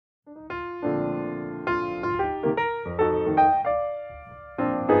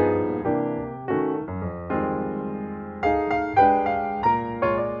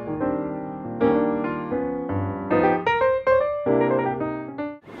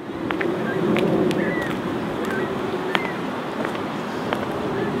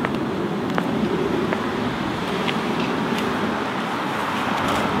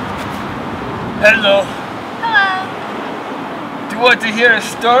Hello. Hello. Do you want to hear a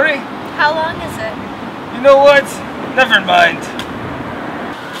story? How long is it? You know what? Never mind.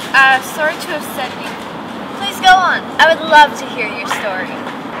 Sorry to upset you. Please go on. I would love to hear your story.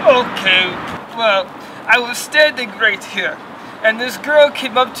 Okay, well, I was standing right here, and this girl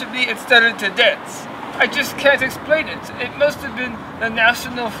came up to me and started to dance. I just can't explain it. It must have been the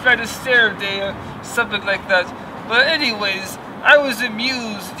National Fred Astaire Day or something like that. But anyways, I was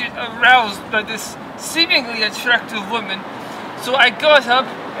amused, aroused by this seemingly attractive woman, so I got up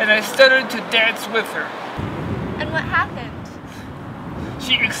and I started to dance with her. And what happened?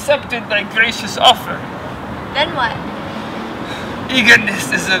 She accepted my gracious offer. Then what?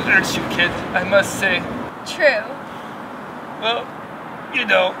 Eagerness is a virtue, kid, I must say. True. Well, you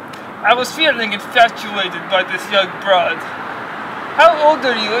know, I was feeling infatuated by this young broad. How old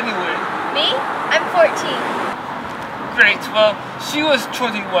are you anyway? Me? I'm 14. Great, well, she was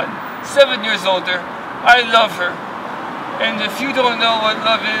 21, 7 years older. I love her. And if you don't know what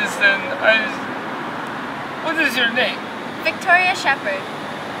love is, then What is your name? Victoria Shepherd.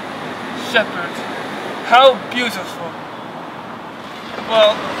 Shepherd. How beautiful.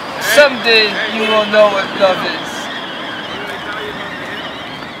 Well, someday you will know what love is.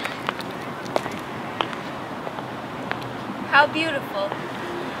 How beautiful.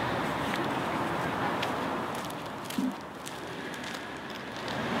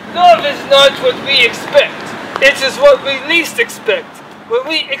 Love is not what we expect. It is what we least expect. When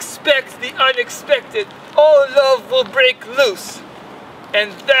we expect the unexpected, all love will break loose.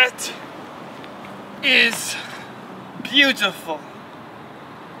 And that is beautiful.